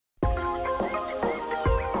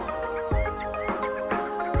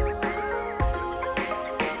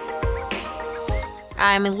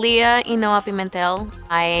I'm Leah Inoa Pimentel.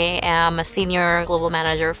 I am a senior global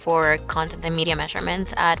manager for content and media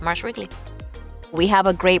measurement at Wrigley. We have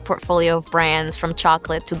a great portfolio of brands from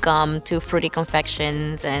chocolate to gum to fruity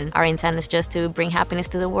confections, and our intent is just to bring happiness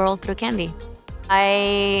to the world through candy.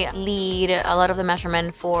 I lead a lot of the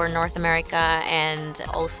measurement for North America and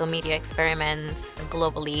also media experiments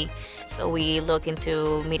globally. So we look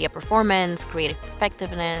into media performance, creative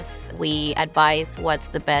effectiveness. We advise what's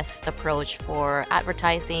the best approach for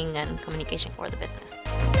advertising and communication for the business.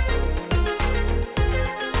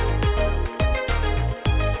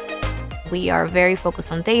 We are very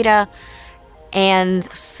focused on data, and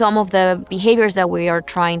some of the behaviors that we are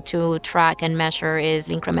trying to track and measure is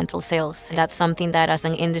incremental sales. That's something that as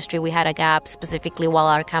an industry we had a gap, specifically while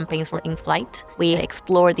our campaigns were in flight. We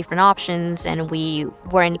explored different options and we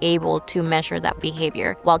weren't able to measure that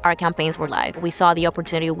behavior while our campaigns were live. We saw the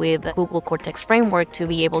opportunity with the Google Cortex Framework to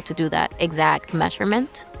be able to do that exact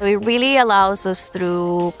measurement. So it really allows us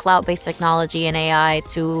through cloud-based technology and AI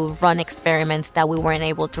to run experiments that we weren't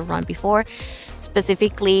able to run before,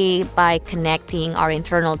 specifically by connecting our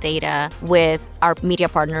internal data with our media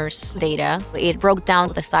partners' data. It broke down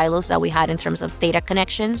the silos that we had in terms of data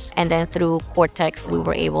connections, and then through Cortex, we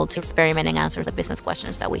were able to experiment and answer the business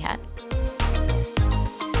questions that we had.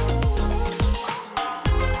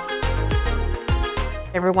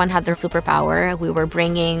 Everyone had their superpower. We were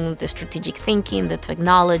bringing the strategic thinking, the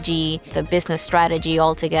technology, the business strategy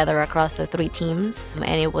all together across the three teams,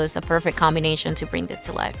 and it was a perfect combination to bring this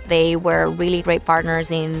to life. They were really great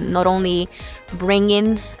partners in not only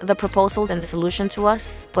bringing the proposal and the solution to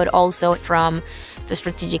us, but also from the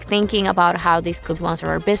strategic thinking about how this could answer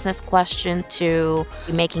our business question to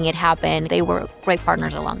making it happen. They were great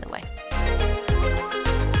partners along the way.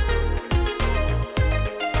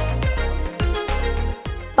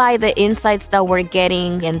 By the insights that we're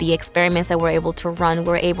getting and the experiments that we're able to run,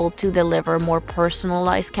 we're able to deliver more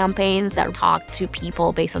personalized campaigns that talk to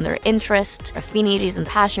people based on their interests, affinities, and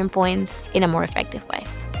passion points in a more effective way.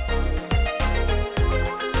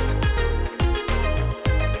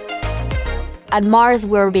 At Mars,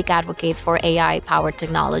 we're big advocates for AI-powered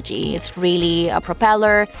technology. It's really a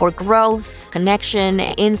propeller for growth, connection,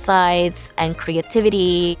 insights, and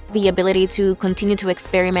creativity. The ability to continue to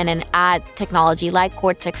experiment and add technology like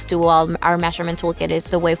Cortex to our measurement toolkit is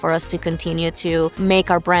the way for us to continue to make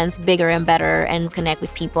our brands bigger and better and connect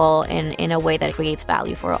with people in a way that creates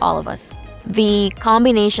value for all of us. The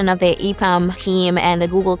combination of the EPAM team and the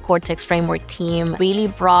Google Cortex Framework team really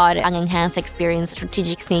brought an enhanced experience,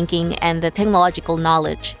 strategic thinking, and the technological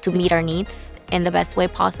knowledge to meet our needs in the best way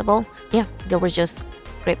possible. Yeah, they were just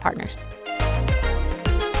great partners.